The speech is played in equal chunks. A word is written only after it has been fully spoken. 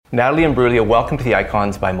Natalie Imbruglia, welcome to the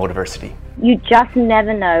Icons by Motiversity. You just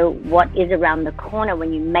never know what is around the corner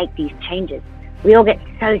when you make these changes. We all get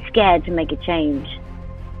so scared to make a change.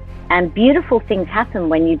 And beautiful things happen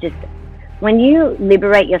when you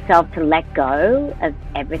liberate yourself to let go of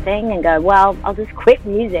everything and go, well, I'll just quit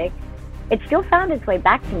music. It still found its way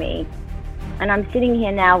back to me. And I'm sitting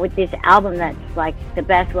here now with this album that's like the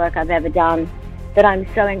best work I've ever done, that I'm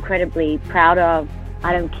so incredibly proud of.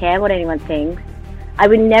 I don't care what anyone thinks. I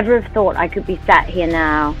would never have thought I could be sat here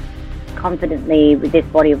now confidently with this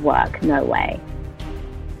body of work. No way.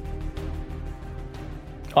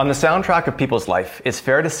 On the soundtrack of people's life, it's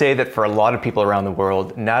fair to say that for a lot of people around the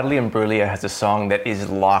world, Natalie Imbruglia has a song that is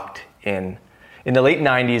locked in. In the late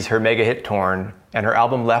 90s, her mega hit Torn and her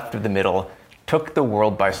album Left of the Middle took the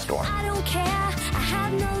world by storm. I don't care, I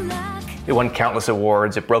have no luck. It won countless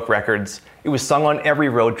awards, it broke records, it was sung on every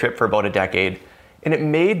road trip for about a decade, and it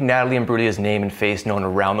made Natalie Imbruglia's name and face known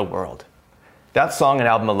around the world. That song and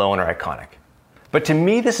album alone are iconic. But to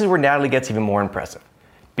me, this is where Natalie gets even more impressive,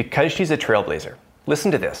 because she's a trailblazer.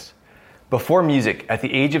 Listen to this. Before music, at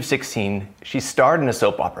the age of 16, she starred in a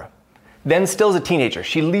soap opera. Then, still as a teenager,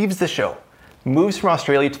 she leaves the show, moves from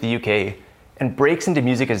Australia to the UK, and breaks into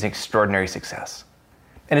music as an extraordinary success.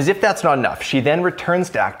 And as if that's not enough, she then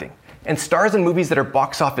returns to acting and stars in movies that are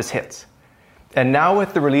box office hits. And now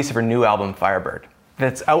with the release of her new album, Firebird,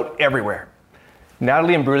 that's out everywhere,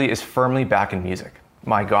 Natalie Imbruglia is firmly back in music.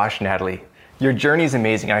 My gosh, Natalie, your journey is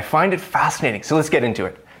amazing, and I find it fascinating, so let's get into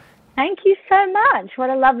it. Thank you so much. What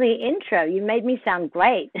a lovely intro. You made me sound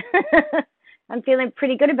great. I'm feeling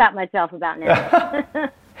pretty good about myself about now.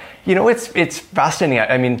 You know, it's fascinating.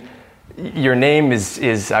 I mean, your name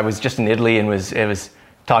is I was just in Italy and was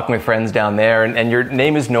talking with friends down there, and your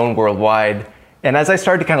name is known worldwide. And as I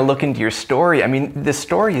started to kind of look into your story, I mean, this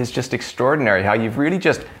story is just extraordinary, how you've really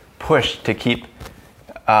just pushed to keep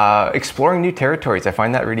exploring new territories. I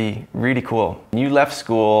find that really, really cool. You left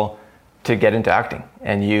school to get into acting,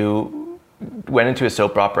 and you went into a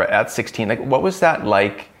soap opera at 16. Like, what was that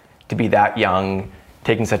like to be that young,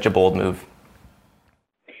 taking such a bold move?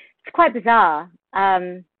 It's quite bizarre.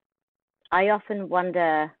 I often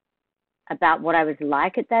wonder about what I was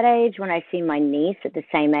like at that age when I see my niece at the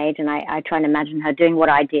same age, and I try and imagine her doing what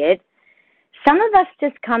I did. Some of us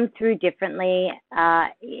just come through differently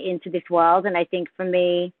into this world, and I think for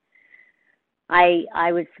me,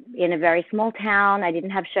 I was in a very small town. I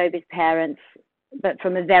didn't have showbiz parents, but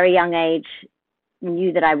from a very young age,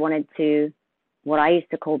 knew that I wanted to, what I used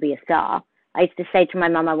to call, be a star. I used to say to my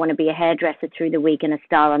mum, I want to be a hairdresser through the week and a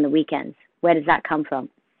star on the weekends. Where does that come from?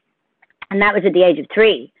 And that was at the age of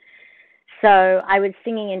 3. So I was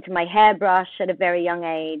singing into my hairbrush at a very young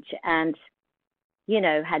age and, you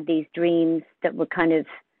know, had these dreams that were kind of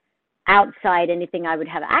outside anything I would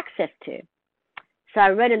have access to. So I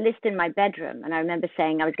wrote a list in my bedroom, and I remember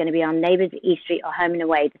saying I was going to be on Neighbours, East Street, or Home and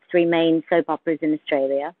Away, the 3 main soap operas in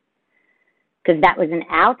Australia, because that was an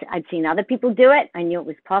out. I'd seen other people do it. I knew it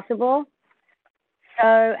was possible. So,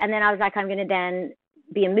 and then I was like, I'm going to then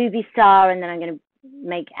be a movie star, and then I'm going to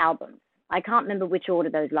make albums. I can't remember which order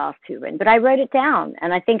those last 2 were in, but I wrote it down.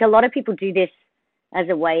 And I think a lot of people do this as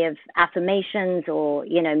a way of affirmations or,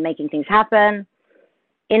 you know, making things happen.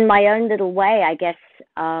 In my own little way, I guess,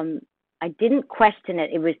 I didn't question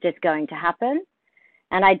it. It was just going to happen.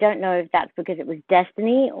 And I don't know if that's because it was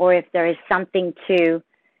destiny or if there is something to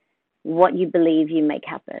what you believe you make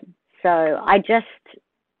happen. So I just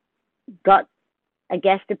got a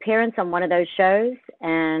guest appearance on one of those shows,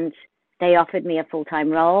 and they offered me a full-time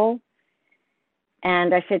role.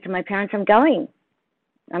 And I said to my parents, I'm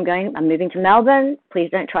moving to Melbourne.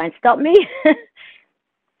 Please don't try and stop me.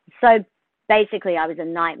 So basically I was a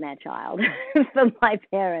nightmare child for my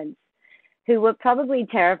parents, who were probably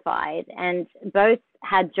terrified and both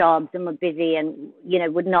had jobs and were busy and, you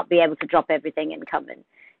know, would not be able to drop everything and come and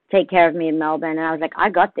take care of me in Melbourne. And I was like,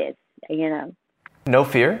 I got this, you know. No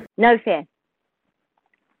fear? No fear.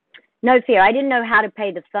 No fear. I didn't know how to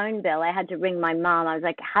pay the phone bill. I had to ring my mom. I was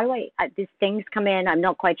like, how do these things come in? I'm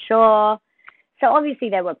not quite sure. So obviously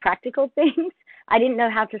there were practical things. I didn't know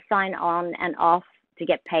how to sign on and off to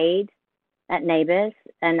get paid at Neighbours,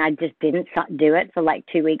 and I just didn't do it for like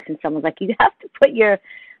 2 weeks, and someone was like, you have to put your, I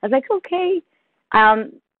was like, okay.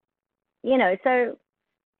 You know, so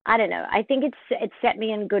I don't know. I think it's set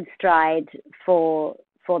me in good stride for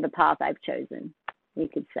the path I've chosen, you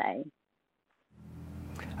could say.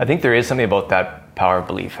 I think there is something about that power of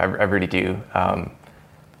belief. I really do.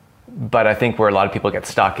 But I think where a lot of people get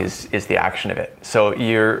stuck is the action of it. So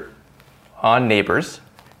you're on Neighbours,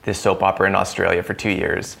 this soap opera in Australia, for 2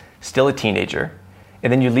 years, still a teenager,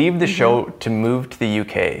 and then you leave the show to move to the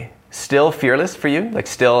UK still fearless for you? Like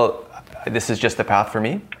still, this is just the path for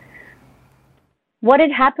me? What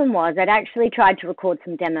had happened was I'd actually tried to record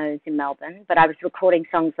some demos in Melbourne, but I was recording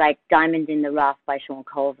songs like Diamond in the Rough by Sean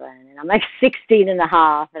Colvin, and I'm like 16 and a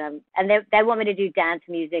half, and they want me to do dance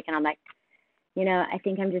music, and I'm like, I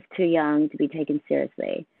think I'm just too young to be taken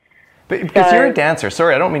seriously. But because you're a dancer,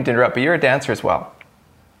 sorry, I don't mean to interrupt, but you're a dancer as well,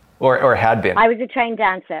 or had been. I was a trained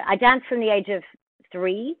dancer. I danced from the age of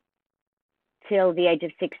 3 till the age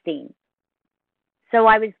of 16. So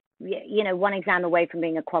I was, one exam away from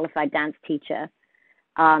being a qualified dance teacher.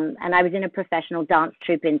 And I was in a professional dance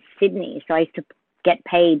troupe in Sydney, so I used to get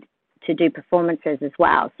paid to do performances as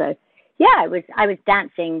well. So, yeah, I was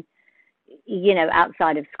dancing,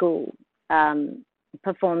 outside of school,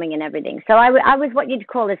 performing and everything. So I was what you'd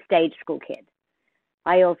call a stage school kid.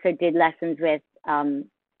 I also did lessons with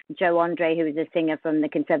Joe Andre, who was a singer from the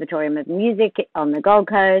Conservatorium of Music on the Gold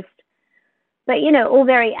Coast. But, all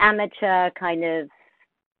very amateur kind of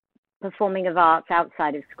performing of arts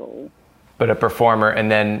outside of school. But a performer, and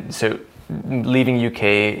then so leaving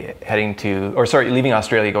leaving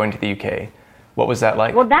Australia, going to the UK. What was that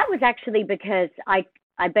like? Well, that was actually because I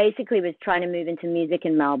basically was trying to move into music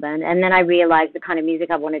in Melbourne, and then I realized the kind of music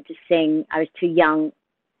I wanted to sing, I was too young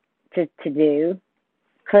to do.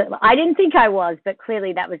 I didn't think I was, but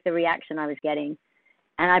clearly that was the reaction I was getting.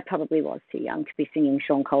 And I probably was too young to be singing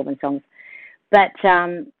Sean Colvin songs. But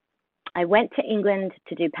I went to England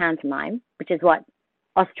to do pantomime, which is what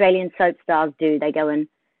Australian soap stars do. They go and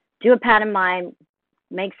do a pantomime,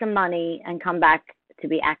 make some money, and come back to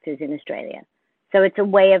be actors in Australia. So it's a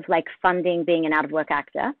way of like funding being an out-of-work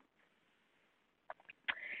actor.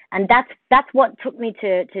 And that's what took me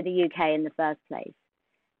to the UK in the first place.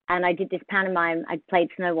 And I did this pantomime. I played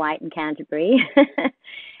Snow White in Canterbury.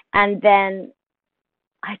 And then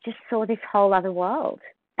I just saw this whole other world.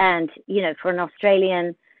 And, for an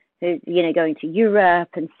Australian who's, going to Europe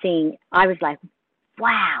and seeing, I was like,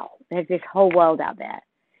 wow, there's this whole world out there.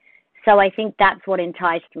 So I think that's what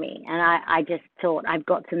enticed me. And I just thought, I've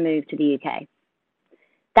got to move to the UK.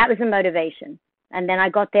 That was the motivation. And then I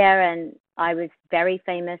got there and I was very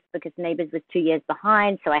famous because Neighbours was 2 years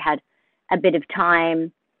behind. So I had a bit of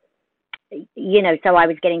time, so I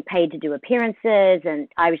was getting paid to do appearances and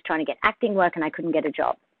I was trying to get acting work and I couldn't get a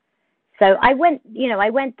job. So I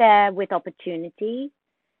went there with opportunity,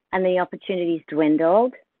 and the opportunities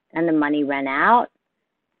dwindled and the money ran out.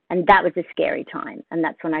 And that was a scary time. And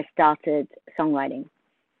that's when I started songwriting.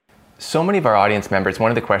 So many of our audience members,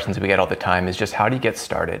 one of the questions we get all the time is just how do you get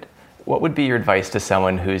started? What would be your advice to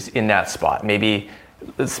someone who's in that spot? Maybe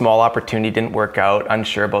a small opportunity didn't work out,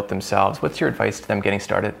 unsure about themselves. What's your advice to them getting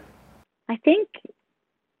started? I think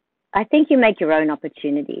you make your own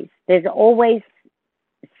opportunities. There's always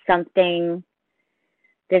something,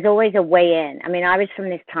 there's always a way in. I mean, I was from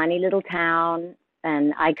this tiny little town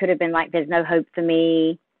and I could have been like, there's no hope for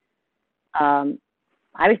me.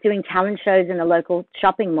 I was doing talent shows in a local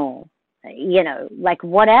shopping mall, like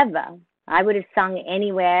whatever. I would have sung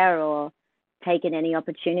anywhere or taken any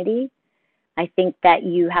opportunity. I think that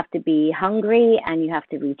you have to be hungry and you have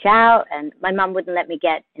to reach out. And my mum wouldn't let me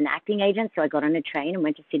get an acting agent, so I got on a train and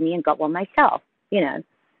went to Sydney and got one myself,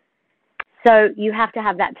 So you have to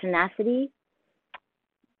have that tenacity.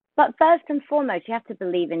 But first and foremost, you have to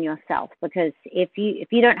believe in yourself, because if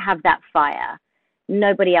you don't have that fire,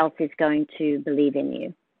 nobody else is going to believe in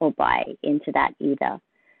you or buy into that either.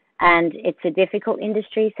 And it's a difficult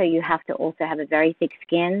industry, so you have to also have a very thick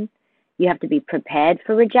skin. You have to be prepared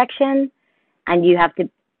for rejection, and you have to.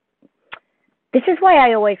 This is why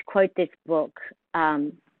I always quote this book,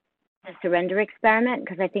 The Surrender Experiment,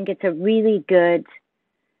 because I think it's a really good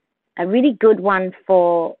one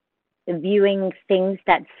for viewing things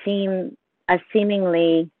that seem as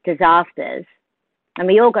seemingly disasters. And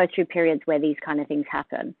we all go through periods where these kind of things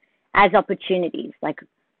happen as opportunities. Like,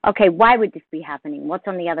 okay, why would this be happening? What's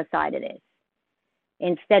on the other side of this?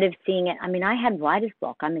 Instead of seeing it, I mean, I had writer's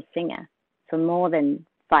block. I'm a singer for more than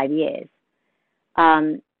 5 years.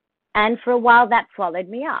 And for a while that swallowed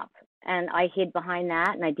me up. And I hid behind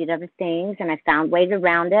that and I did other things and I found ways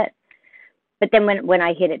around it. But then when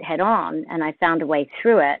I hit it head on and I found a way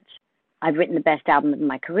through it, I've written the best album of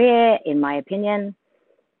my career, in my opinion.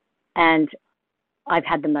 And I've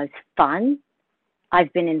had the most fun.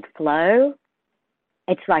 I've been in flow.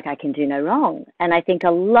 It's like I can do no wrong. And I think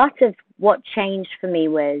a lot of what changed for me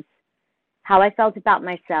was how I felt about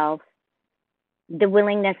myself, the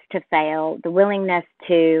willingness to fail, the willingness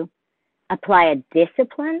to apply a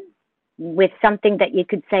discipline with something that you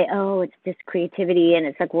could say, oh, it's just creativity. And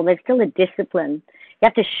it's like, well, there's still a discipline. You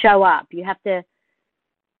have to show up. You have to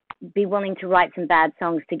be willing to write some bad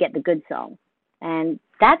songs to get the good song. And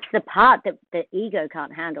that's the part that the ego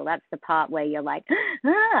can't handle. That's the part where you're like,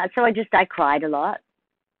 ah. So I cried a lot.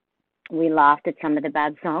 We laughed at some of the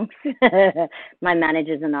bad songs, my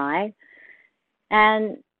managers and I.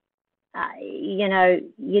 And, you know,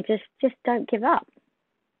 you just don't give up.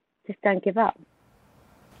 Just don't give up.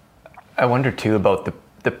 I wonder too about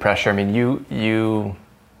the pressure. I mean, you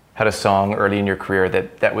had a song early in your career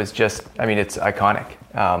that was just, I mean, it's iconic,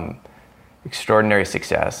 extraordinary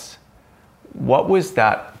success. What was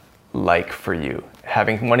that like for you,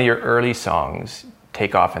 having one of your early songs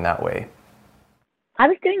take off in that way? I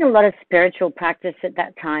was doing a lot of spiritual practice at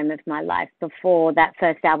that time of my life. Before that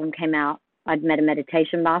first album came out, I'd met a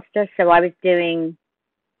meditation master. So I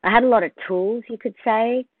had a lot of tools, you could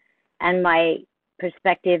say, and my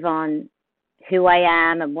perspective on who I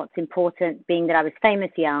am and what's important, being that I was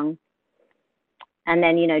famous young, and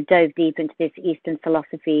then, you know, dove deep into this Eastern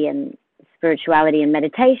philosophy and spirituality and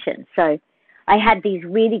meditation. So I had these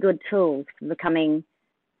really good tools for becoming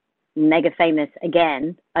mega famous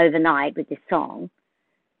again overnight with this song,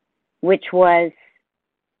 which was,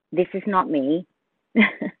 this is not me.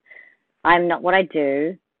 I'm not what I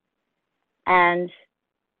do. And,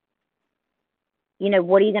 you know,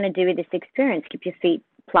 what are you going to do with this experience? Keep your feet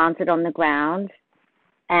planted on the ground.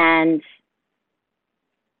 And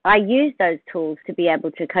I used those tools to be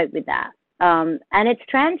able to cope with that. And it's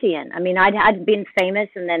transient. I mean, I'd been famous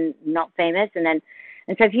and then not famous. And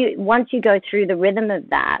so once you go through the rhythm of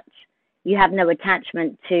that, you have no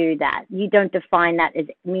attachment to that. You don't define that as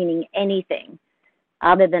meaning anything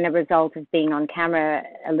other than a result of being on camera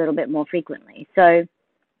a little bit more frequently. So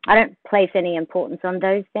I don't place any importance on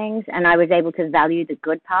those things, and I was able to value the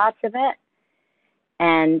good parts of it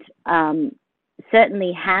and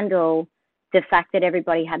certainly handle the fact that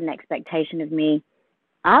everybody had an expectation of me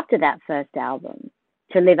after that first album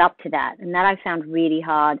to live up to that. And that I found really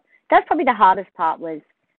hard. That's probably the hardest part, was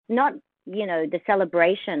not, you know, the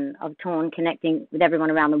celebration of Torn connecting with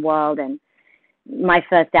everyone around the world and my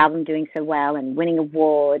first album doing so well and winning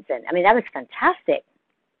awards. And I mean, that was fantastic.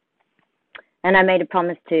 And I made a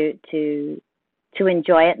promise to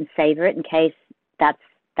enjoy it and savor it in case that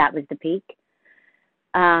was the peak.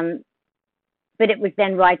 But it was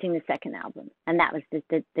then writing the second album, and that was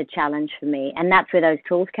the challenge for me. And that's where those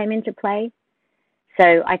tools came into play.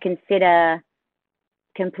 So I consider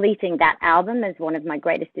completing that album as one of my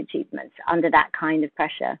greatest achievements under that kind of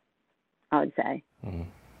pressure, I would say. Mm-hmm.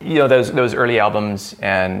 You know, those early albums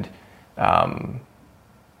and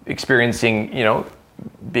experiencing, you know,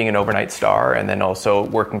 being an overnight star and then also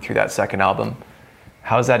working through that second album,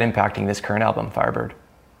 how's that impacting this current album, Firebird?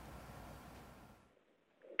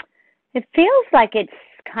 It feels like it's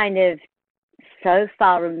kind of so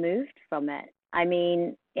far removed from it. I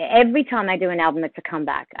mean, every time I do an album, it's a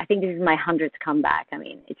comeback. I think this is my 100th comeback. I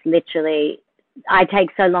mean, it's literally, I take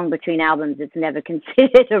so long between albums, it's never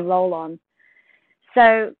considered a roll-on.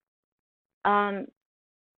 So I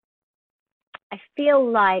feel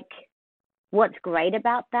like what's great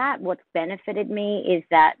about that, what's benefited me, is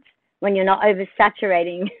that when you're not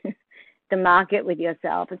oversaturating the market with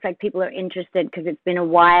yourself, it's like people are interested because it's been a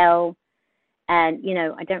while. And, you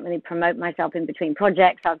know, I don't really promote myself in between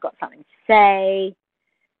projects. I've got something to say.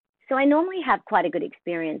 So I normally have quite a good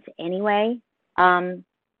experience anyway.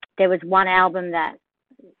 There was one album that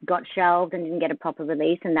got shelved and didn't get a proper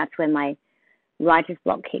release, and that's when my writer's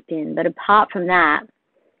block kicked in. But apart from that,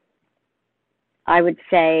 I would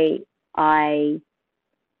say I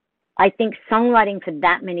think songwriting for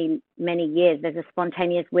that many years, there's a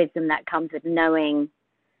spontaneous wisdom that comes with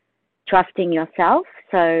trusting yourself.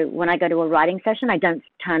 So when I go to a writing session, I don't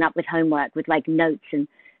turn up with homework, with like notes and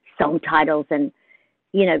song titles, and,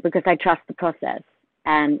 you know, because I trust the process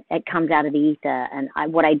and it comes out of the ether. And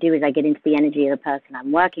what I do is I get into the energy of the person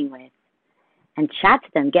I'm working with and chat to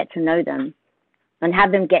them, get to know them, and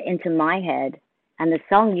have them get into my head. And the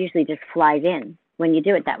song usually just flies in when you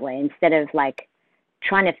do it that way, instead of like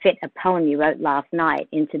trying to fit a poem you wrote last night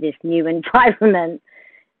into this new environment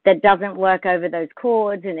that doesn't work over those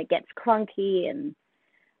chords, and it gets clunky. And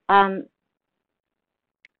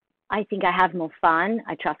I think I have more fun.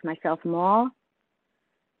 I trust myself more.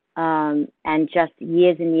 And just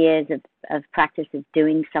years and years of practice of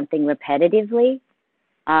doing something repetitively,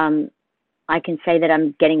 I can say that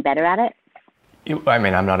I'm getting better at it. I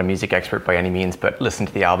mean, I'm not a music expert by any means, but listened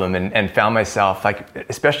to the album and found myself, like,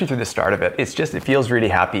 especially through the start of it, it feels really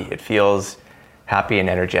happy. It feels happy and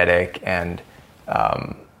energetic and,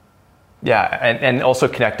 and also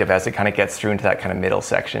connective as it kind of gets through into that kind of middle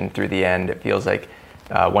section through the end. It feels like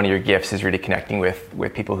one of your gifts is really connecting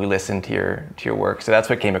with people who listen to your work. So that's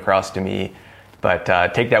what came across to me. But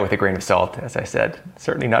take that with a grain of salt, as I said.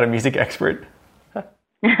 Certainly not a music expert.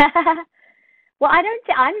 Well,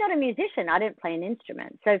 I'm not a musician. I don't play an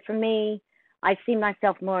instrument. So for me, I see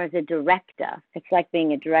myself more as a director. It's like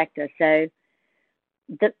being a director. So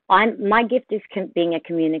my gift is being a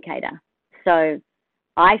communicator. So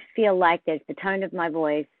I feel like there's the tone of my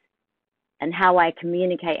voice and how I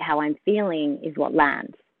communicate how I'm feeling is what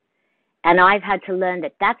lands. And I've had to learn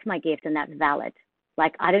that that's my gift and that's valid.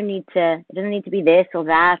 Like it doesn't need to be this or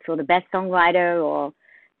that or the best songwriter, or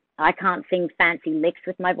I can't sing fancy licks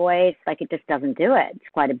with my voice. Like it just doesn't do it. It's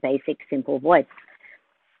quite a basic, simple voice.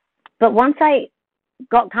 But once I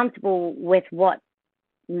got comfortable with what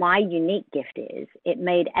my unique gift is, it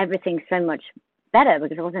made everything so much better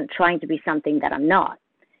because I wasn't trying to be something that I'm not,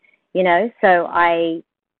 you know? So I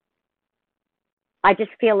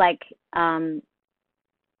just feel like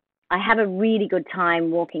I have a really good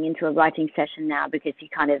time walking into a writing session now because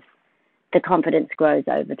the confidence grows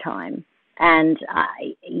over time. And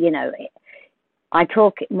I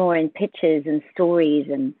talk more in pictures and stories,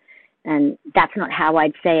 and that's not how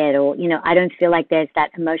I'd say it. Or, I don't feel like there's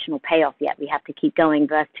that emotional payoff yet. We have to keep going.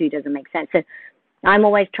 Verse 2 doesn't make sense. So I'm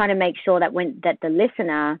always trying to make sure that that the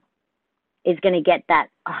listener is going to get that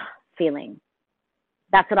feeling.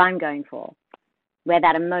 That's what I'm going for, where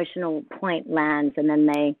that emotional point lands, and then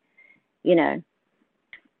they,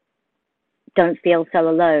 don't feel so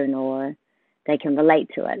alone, or they can relate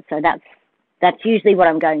to it. So that's usually what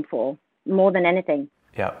I'm going for, more than anything.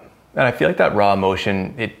 Yeah. And I feel like that raw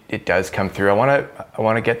emotion, it does come through. I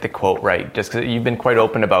want to get the quote right, just because you've been quite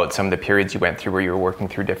open about some of the periods you went through where you were working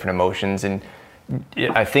through different emotions. And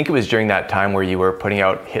I think it was during that time where you were putting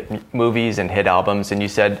out hit movies and hit albums. And you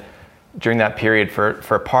said during that period, for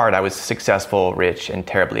a part, I was successful, rich, and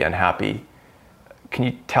terribly unhappy. Can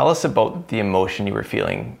you tell us about the emotion you were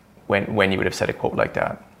feeling when you would have said a quote like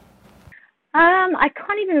that? I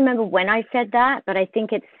can't even remember when I said that, but I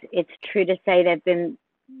think it's true to say there've been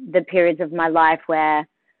the periods of my life where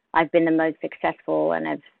I've been the most successful and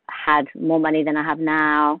I've had more money than I have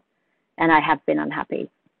now, and I have been unhappy.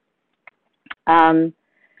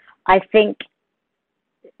 I think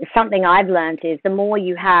something I've learned is the more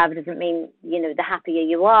you have doesn't mean, the happier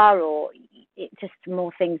you are, or it just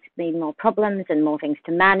more things mean more problems and more things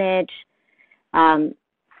to manage.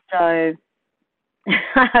 So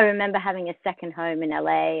I remember having a second home in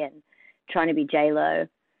LA and trying to be J-Lo,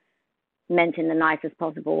 meant in the nicest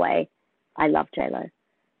possible way. I love J-Lo.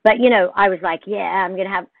 But, I was like, yeah, I'm going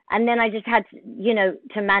to have, and then I just had,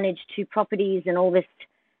 to manage 2 properties and all this.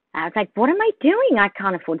 I was like, what am I doing? I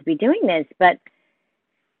can't afford to be doing this. But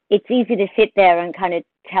it's easy to sit there and kind of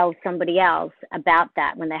tell somebody else about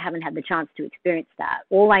that when they haven't had the chance to experience that.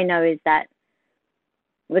 All I know is that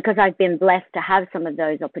because I've been blessed to have some of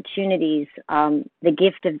those opportunities, the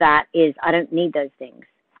gift of that is I don't need those things.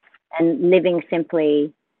 And living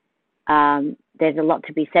simply, there's a lot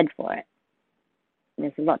to be said for it.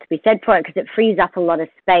 There's a lot to be said for it because it frees up a lot of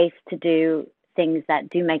space to do things that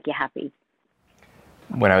do make you happy.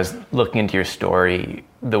 When I was looking into your story,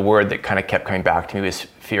 the word that kind of kept coming back to me was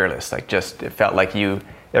fearless. Like it felt like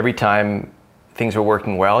every time things were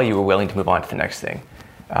working well, you were willing to move on to the next thing.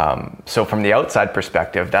 So from the outside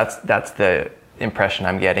perspective, that's the impression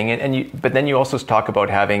I'm getting. But then you also talk about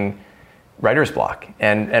having writer's block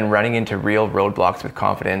and running into real roadblocks with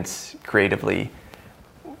confidence creatively.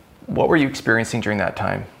 What were you experiencing during that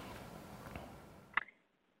time?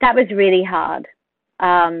 That was really hard.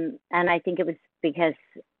 And I think it was because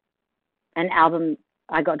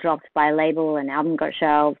I got dropped by a label, an album got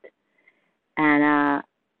shelved, and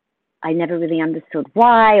I never really understood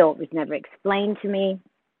why, or it was never explained to me.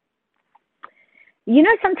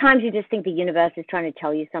 Sometimes you just think the universe is trying to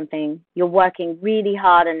tell you something. You're working really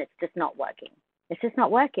hard and it's just not working. It's just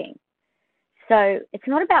not working. So it's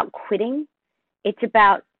not about quitting. It's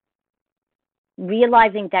about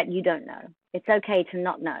realizing that you don't know. It's okay to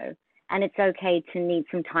not know. And it's okay to need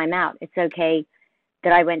some time out. It's okay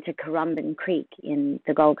that I went to Currumbin Creek in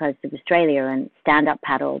the Gold Coast of Australia and stand-up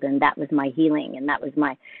paddled, and that was my healing. And that was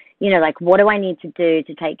my, what do I need to do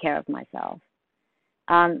to take care of myself?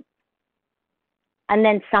 And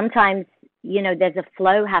then sometimes, there's a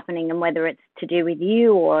flow happening, and whether it's to do with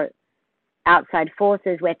you or outside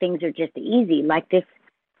forces where things are just easy, like this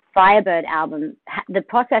Firebird album, the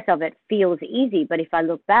process of it feels easy. But if I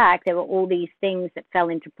look back, there were all these things that fell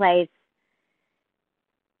into place,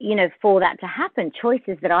 for that to happen,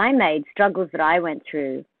 choices that I made, struggles that I went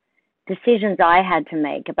through, decisions I had to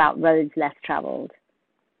make about roads less traveled.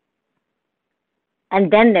 And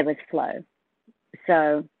then there was flow.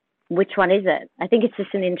 So which one is it? I think it's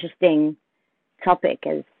just an interesting topic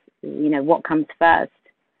as, what comes first,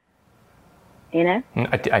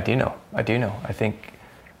 I do know. I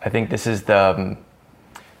think this is the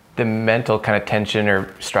the mental kind of tension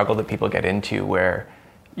or struggle that people get into where,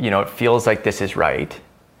 it feels like this is right,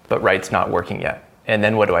 but right's not working yet. And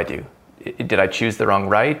then what do I do? Did I choose the wrong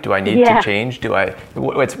right? Do I need to change?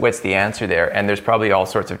 What's the answer there? And there's probably all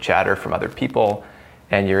sorts of chatter from other people,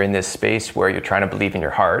 and you're in this space where you're trying to believe in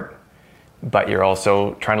your heart, but you're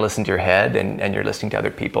also trying to listen to your head, and you're listening to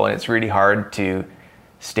other people, and it's really hard to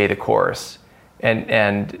stay the course.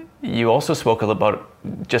 And you also spoke a little about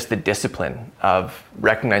just the discipline of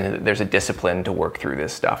recognizing that there's a discipline to work through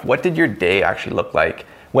this stuff. What did your day actually look like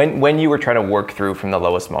when you were trying to work through from the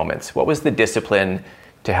lowest moments? What was the discipline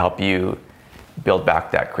to help you build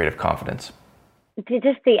back that creative confidence?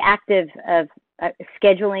 Just the act of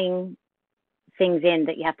scheduling things in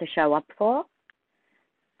that you have to show up for.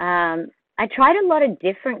 I tried a lot of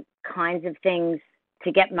different kinds of things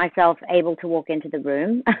to get myself able to walk into the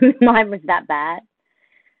room. Mine was that bad.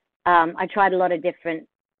 I tried a lot of different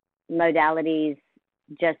modalities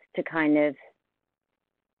just to kind of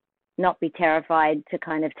not be terrified to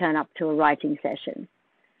kind of turn up to a writing session.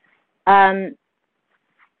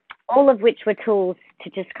 All of which were tools to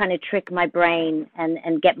just kind of trick my brain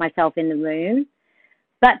and get myself in the room.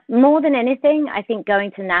 But more than anything, I think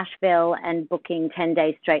going to Nashville and booking 10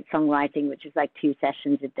 days straight songwriting, which is like 2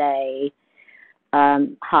 sessions a day,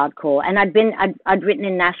 hardcore. And I'd written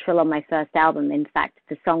in Nashville on my first album. In fact,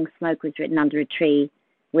 the song Smoke was written under a tree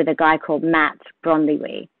with a guy called Matt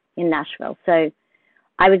Brondley in Nashville. So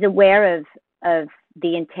I was aware of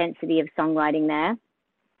the intensity of songwriting there.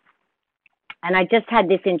 And I just had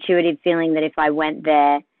this intuitive feeling that if I went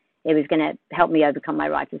there, it was going to help me overcome my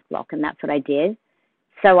writer's block. And that's what I did.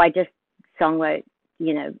 So I just songwrote,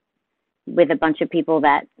 with a bunch of people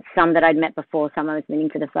some that I'd met before, some I was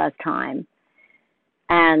meeting for the first time.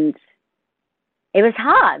 And it was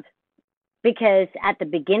hard because at the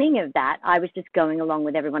beginning of that, I was just going along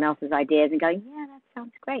with everyone else's ideas and going, yeah, that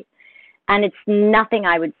sounds great. And it's nothing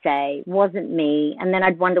I would say, wasn't me. And then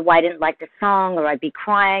I'd wonder why I didn't like the song, or I'd be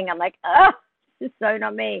crying. I'm like, oh, this is so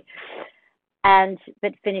not me.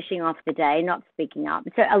 But finishing off the day, not speaking up.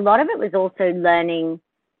 So a lot of it was also learning,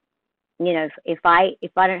 if I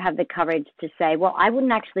don't have the courage to say, well, I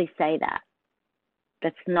wouldn't actually say that.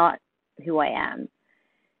 That's not who I am.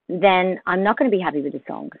 Then I'm not going to be happy with the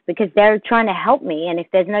songs because they're trying to help me. And if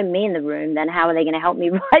there's no me in the room, then how are they going to help me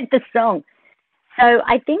write the song? So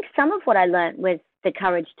I think some of what I learned was the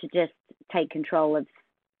courage to just take control of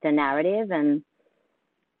the narrative and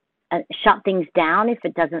shut things down if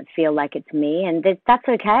it doesn't feel like it's me. And that's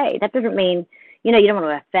okay. That doesn't mean, you don't want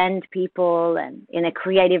to offend people. And in a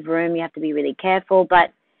creative room, you have to be really careful.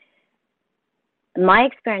 But my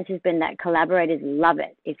experience has been that collaborators love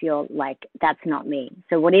it if you're like, that's not me.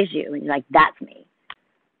 So what is you? And you're like, that's me.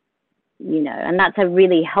 And that's a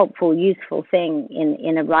really helpful, useful thing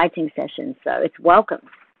in a writing session. So it's welcome.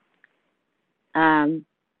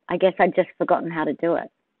 I guess I'd just forgotten how to do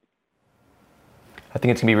it. I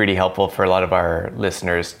think it's going to be really helpful for a lot of our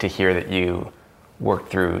listeners to hear that you worked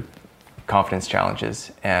through confidence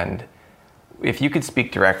challenges. And if you could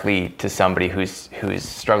speak directly to somebody who's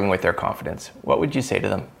struggling with their confidence, what would you say to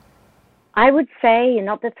them? I would say you're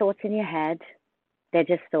not the thoughts in your head. They're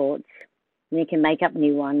just thoughts. You can make up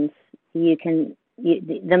new ones.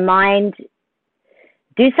 The mind,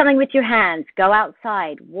 do something with your hands, go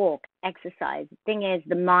outside, walk, exercise. The thing is,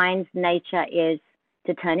 the mind's nature is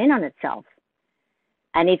to turn in on itself.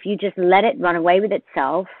 And if you just let it run away with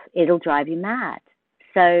itself, it'll drive you mad.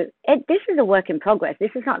 So this is a work in progress.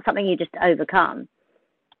 This is not something you just overcome.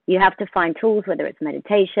 You have to find tools, whether it's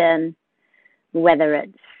meditation, whether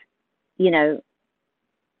it's,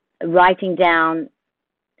 writing down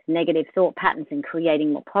negative thought patterns and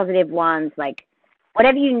creating more positive ones, like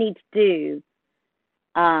whatever you need to do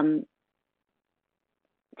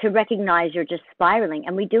to recognize you're just spiraling.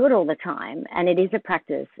 And we do it all the time, and it is a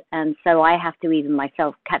practice. And so I have to even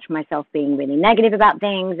myself catch myself being really negative about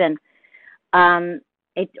things. And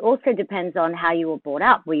it also depends on how you were brought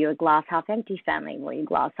up. Were you a glass half empty family? Were you a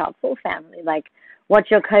glass half full family? Like,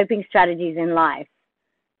 what's your coping strategies in life?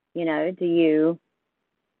 Do you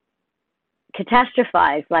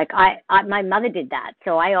catastrophize? Like my mother did that.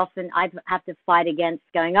 So I have to fight against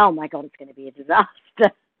going, oh my God, it's going to be a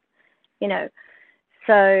disaster.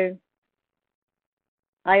 So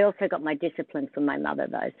I also got my discipline from my mother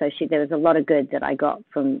though. So there was a lot of good that I got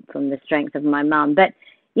from the strength of my mum. But,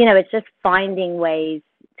 it's just finding ways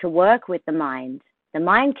to work with the mind. The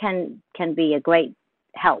mind can be a great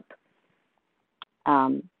help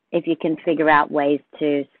if you can figure out ways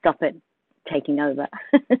to stop it taking over.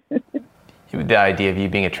 The idea of you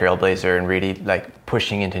being a trailblazer and really like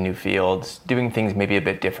pushing into new fields, doing things maybe a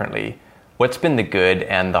bit differently. What's been the good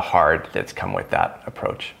and the hard that's come with that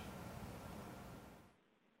approach?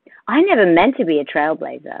 I never meant to be a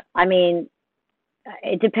trailblazer. I mean,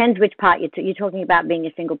 it depends which part you're talking about, being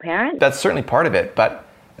a single parent. That's certainly part of it, but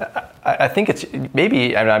I think it's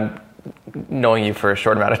maybe, I mean, I'm knowing you for a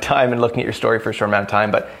short amount of time and looking at your story for a short amount of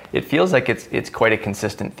time, but it feels like it's quite a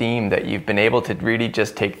consistent theme that you've been able to really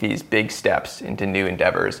just take these big steps into new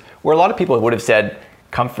endeavors, where a lot of people would have said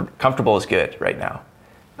comfortable is good right now.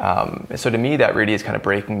 So to me, that really is kind of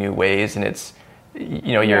breaking new ways, and it's,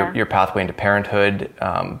 you know, your pathway into parenthood,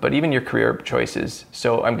 but even your career choices.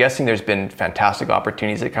 So I'm guessing there's been fantastic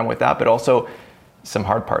opportunities that come with that, but also some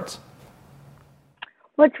hard parts.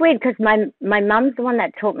 Well, it's weird because my mum's the one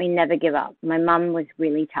that taught me never give up. My mum was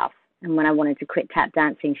really tough. And when I wanted to quit tap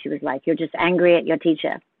dancing, she was like, "You're just angry at your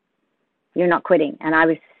teacher. You're not quitting." And I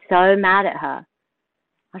was so mad at her.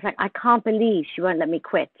 I was like, I can't believe she won't let me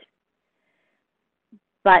quit.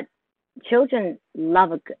 But children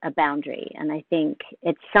love a boundary. And I think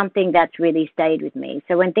it's something that's really stayed with me.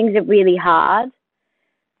 So when things are really hard,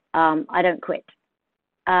 I don't quit.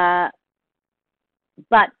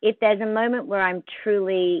 But if there's a moment where I'm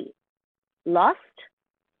truly lost,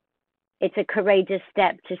 it's a courageous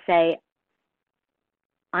step to say,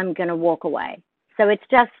 I'm going to walk away. So it's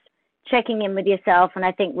just checking in with yourself. And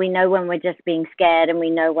I think we know when we're just being scared, and we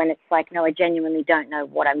know when it's like, no, I genuinely don't know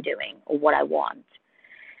what I'm doing or what I want.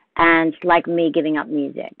 And like me giving up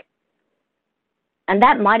music. And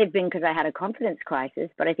that might have been because I had a confidence crisis,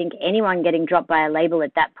 but I think anyone getting dropped by a label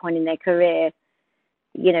at that point in their career,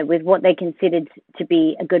 you know, with what they considered to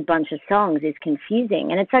be a good bunch of songs, is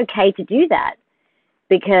confusing. And it's okay to do that,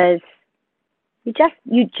 because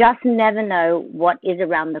you just never know what is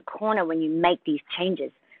around the corner when you make these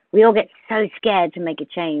changes. We all get so scared to make a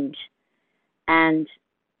change. And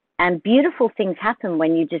beautiful things happen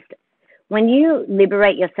when you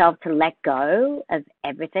liberate yourself to let go of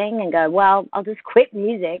everything and go, well, I'll just quit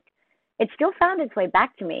music. It still found its way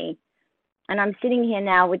back to me. And I'm sitting here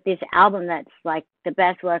now with this album that's like the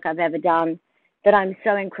best work I've ever done, that I'm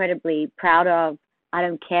so incredibly proud of. I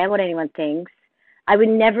don't care what anyone thinks. I would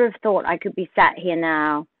never have thought I could be sat here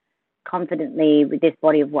now confidently with this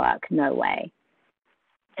body of work. No way.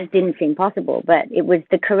 It didn't seem possible, but it was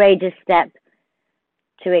the courageous step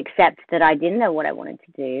to accept that I didn't know what I wanted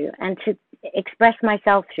to do, and to express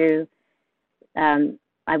myself through,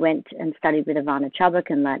 I went and studied with Ivana Chubbuck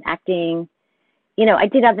and learned acting. You know, I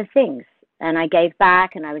did other things. And I gave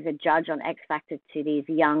back, and I was a judge on X Factor to these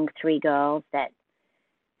young 3 girls that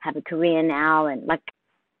have a career now. And like,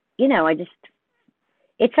 you know,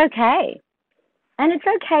 it's okay. And it's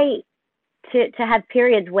okay to have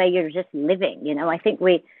periods where you're just living, you know. I think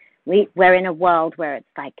we're in a world where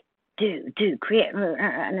it's like, do, create.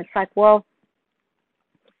 And it's like, well,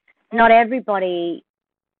 not everybody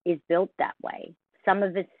is built that way. Some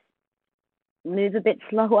of us move a bit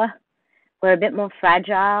slower. We're a bit more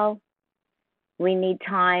fragile. We need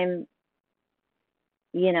time,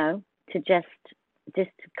 you know, to just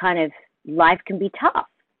kind of, life can be tough.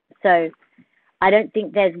 So I don't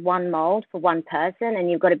think there's one mold for one person, and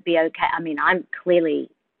you've got to be okay. I mean, I'm clearly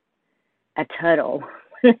a turtle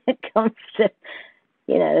when it comes to,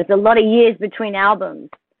 you know, there's a lot of years between albums,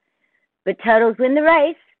 but turtles win the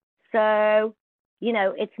race. So, you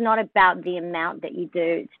know, it's not about the amount that you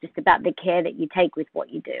do. It's just about the care that you take with what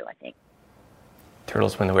you do, I think.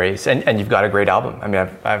 Turtles win the race, and you've got a great album. I mean,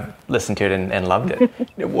 I've listened to it and loved it.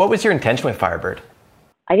 What was your intention with Firebird?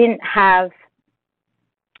 I didn't have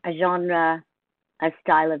a genre, a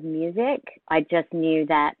style of music. I just knew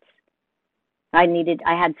that I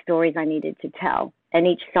had stories I needed to tell, and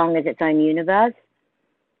each song is its own universe.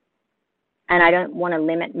 And I don't want to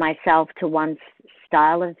limit myself to one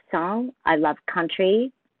style of song. I love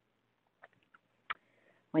country.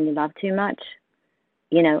 When you love too much,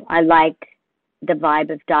 you know, I like the vibe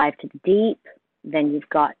of Dive to the Deep. Then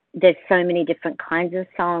there's so many different kinds of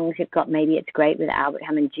songs. You've got Maybe It's Great with Albert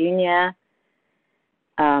Hammond Jr.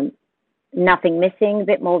 Nothing Missing, a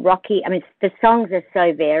bit more rocky. I mean, the songs are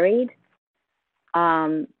so varied.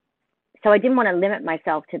 So I didn't want to limit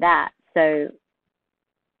myself to that. So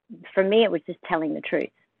for me, it was just telling the truth.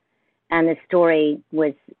 And the story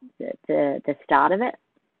was the start of it.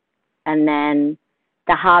 And then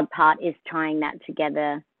the hard part is tying that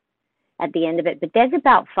together at the end of it. But there's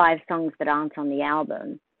about 5 songs that aren't on the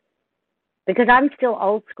album, because I'm still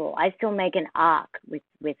old school. I still make an arc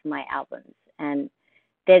with my albums. And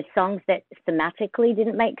there's songs that thematically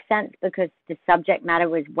didn't make sense because the subject matter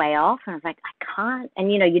was way off. And I was like, I can't.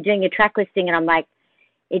 And, you know, you're doing your track listing, and I'm like,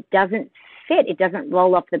 it doesn't fit. It doesn't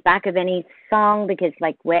roll off the back of any song, because,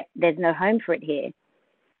 like, there's no home for it here.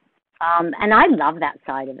 And I love that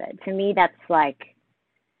side of it. To me, that's like,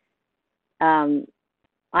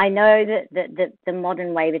 I know that the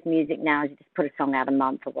modern way with music now is you just put a song out a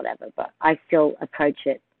month or whatever, but I still approach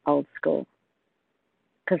it old school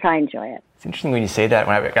because I enjoy it. It's interesting when you say that.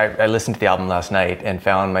 When I listened to the album last night and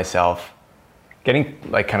found myself getting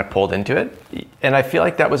like kind of pulled into it, and I feel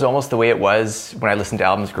like that was almost the way it was when I listened to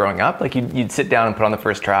albums growing up. Like you'd sit down and put on the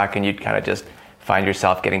first track, and you'd kind of just find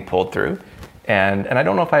yourself getting pulled through. And I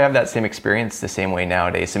don't know if I have that same experience the same way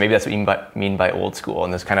nowadays. So maybe that's what you mean by old school,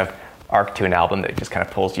 and this kind of arc to an album that just kind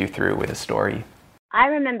of pulls you through with a story. I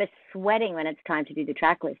remember sweating when it's time to do the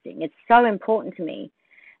track listing. It's so important to me.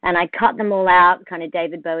 And I cut them all out, kind of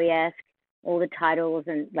David Bowie-esque, all the titles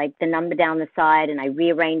and like the number down the side, and I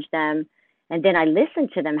rearrange them. And then I listen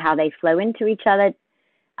to them, how they flow into each other.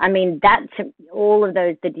 I mean, that's all of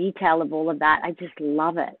those, the detail of all of that. I just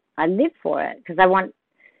love it. I live for it because I want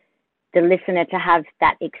the listener to have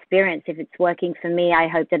that experience. If it's working for me, I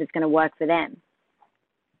hope that it's going to work for them.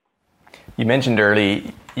 You mentioned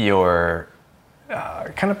early your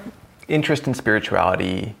kind of interest in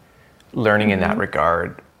spirituality, learning in that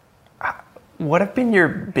regard. What have been your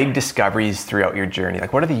big discoveries throughout your journey?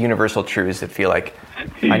 Like, what are the universal truths that feel like,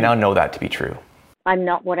 I now know that to be true? I'm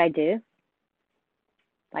not what I do.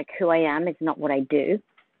 Like, who I am is not what I do.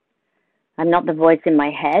 I'm not the voice in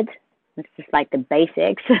my head. It's just like the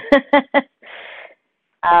basics.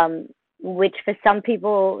 Which for some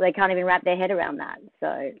people, they can't even wrap their head around that.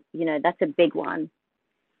 So, you know, that's a big one.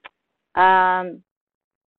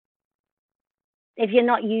 If you're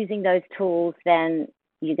not using those tools, then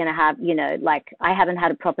you're going to have, you know, like I haven't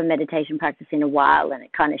had a proper meditation practice in a while, and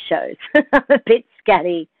it kind of shows. I'm a bit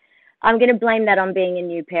scatty. I'm going to blame that on being a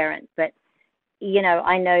new parent. But, you know,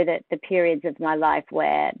 I know that the periods of my life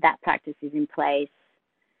where that practice is in place,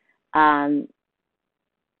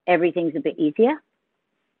 everything's a bit easier.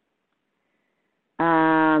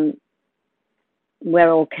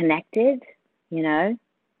 We're all connected, you know.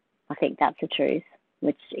 I think that's the truth,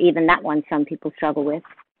 which even that one some people struggle with.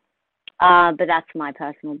 But that's my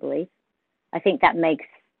personal belief. I think that makes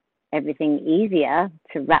everything easier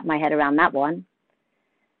to wrap my head around that one.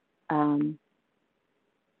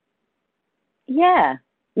 Yeah,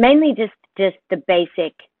 mainly just the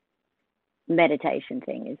basic meditation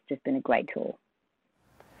thing has just been a great tool.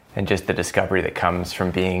 And just the discovery that comes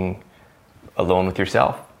from being alone with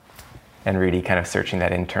yourself and really kind of searching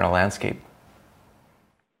that internal landscape.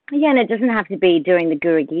 Yeah, and it doesn't have to be doing the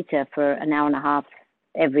Guru Gita for an hour and a half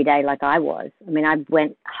every day like I was. I mean, I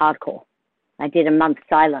went hardcore. I did a month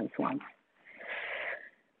silence once,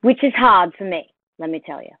 which is hard for me, let me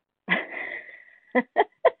tell you.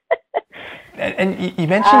 And you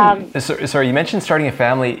mentioned, you mentioned starting a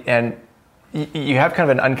family, and you have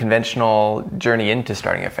kind of an unconventional journey into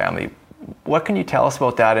starting a family. What can you tell us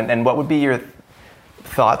about that, and what would be your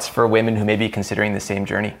thoughts for women who may be considering the same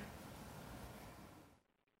journey?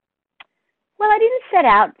 Well, I didn't set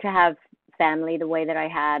out to have family the way that I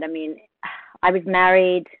had. I mean, I was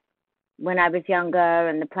married when I was younger,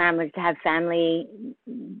 and the plan was to have family,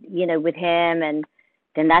 you know, with him, and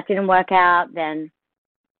then that didn't work out. Then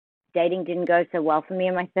dating didn't go so well for me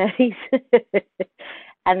in my 30s.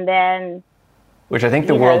 And then... Which I think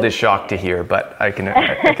the world is shocked to hear, but I can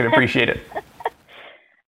appreciate it.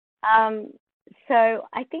 So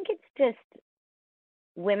I think it's just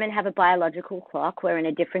women have a biological clock. We're in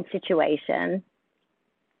a different situation.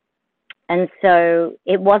 And so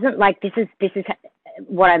it wasn't like this is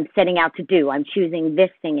what I'm setting out to do. I'm choosing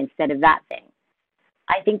this thing instead of that thing.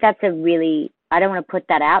 I think that's a really, I don't want to put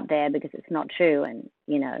that out there because it's not true. And,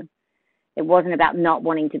 you know, it wasn't about not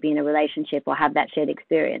wanting to be in a relationship or have that shared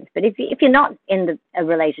experience. But if you're not in a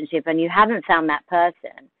relationship and you haven't found that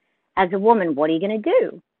person, as a woman, what are you going to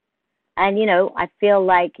do? And, you know, I feel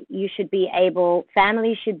like you should be able,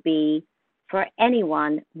 family should be for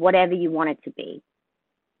anyone, whatever you want it to be.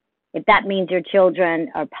 If that means your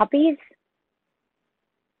children are puppies,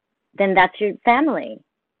 then that's your family.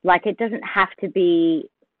 Like, it doesn't have to be,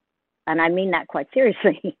 and I mean that quite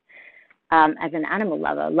seriously, as an animal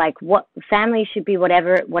lover. Like, what family should be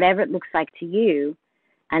whatever it looks like to you,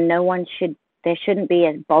 and there shouldn't be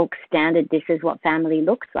a bulk standard, this is what family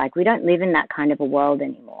looks like. We don't live in that kind of a world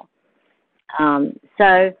anymore.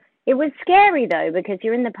 So it was scary, though, because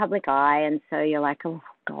you're in the public eye, and so you're like, oh,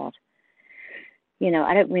 God. You know,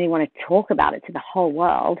 I don't really want to talk about it to the whole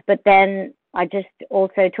world. But then I just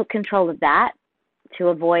also took control of that to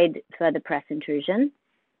avoid further press intrusion,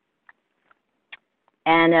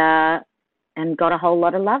 and got a whole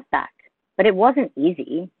lot of love back. But it wasn't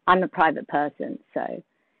easy. I'm a private person, so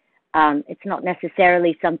it's not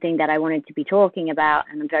necessarily something that I wanted to be talking about,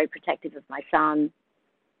 and I'm very protective of my son.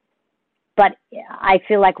 But I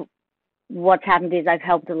feel like what's happened is I've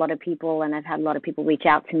helped a lot of people, and I've had a lot of people reach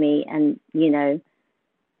out to me, and, you know,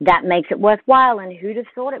 that makes it worthwhile. And who'd have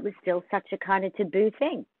thought it was still such a kind of taboo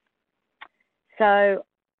thing? So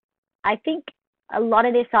I think a lot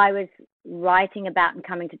of this I was writing about and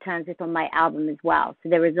coming to terms with on my album as well. So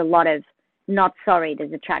there is a lot of Not Sorry.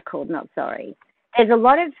 There's a track called Not Sorry. There's a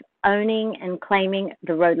lot of owning and claiming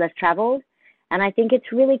the road less traveled. And I think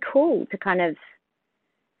it's really cool to kind of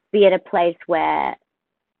be at a place where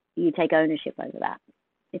you take ownership over that.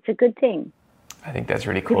 It's a good thing. I think that's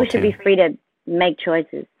really cool. People should be free to make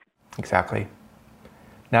choices. Exactly.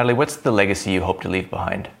 Natalie, what's the legacy you hope to leave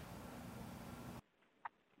behind?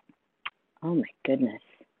 Oh my goodness.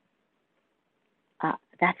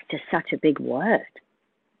 That's just such a big word.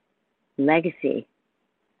 Legacy.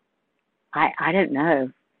 I don't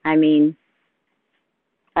know. I mean,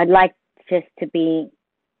 I'd like just to be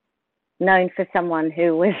known for someone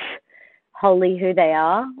who was wholly who they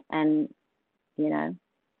are and, you know,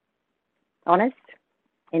 honest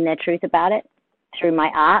in their truth about it through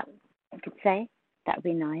my art, I could say. That would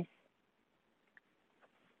be nice.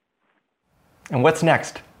 And what's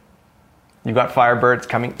next? You got Firebirds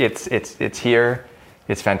coming. It's here.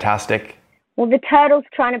 It's fantastic. Well, the Turtles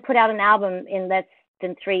trying to put out an album in less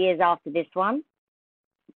than 3 years after this one,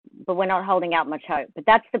 but we're not holding out much hope. But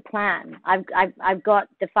that's the plan. I've got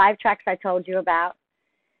the 5 tracks I told you about.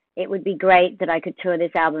 It would be great that I could tour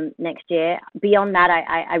this album next year. Beyond that,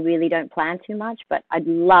 I really don't plan too much, but I'd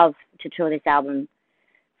love to tour this album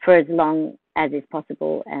for as long as is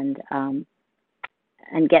possible and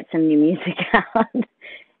get some new music out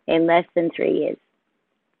in less than 3 years,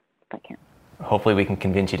 if I can. Hopefully we can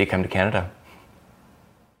convince you to come to Canada.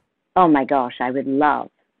 Oh my gosh, I would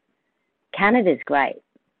love. Canada's great.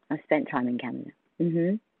 I've spent time in Canada.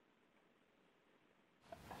 Mm-hmm.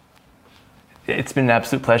 It's been an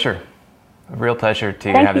absolute pleasure. A real pleasure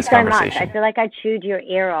to Thank have you this so conversation. much. I feel like I chewed your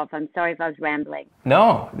ear off. I'm sorry if I was rambling.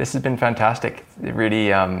 No, this has been fantastic.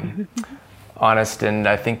 Really honest, and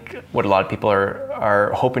I think what a lot of people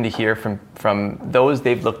are hoping to hear from those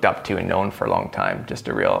they've looked up to and known for a long time. Just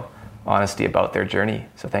a real honesty about their journey.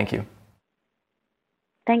 So thank you.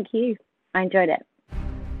 Thank you. I enjoyed it.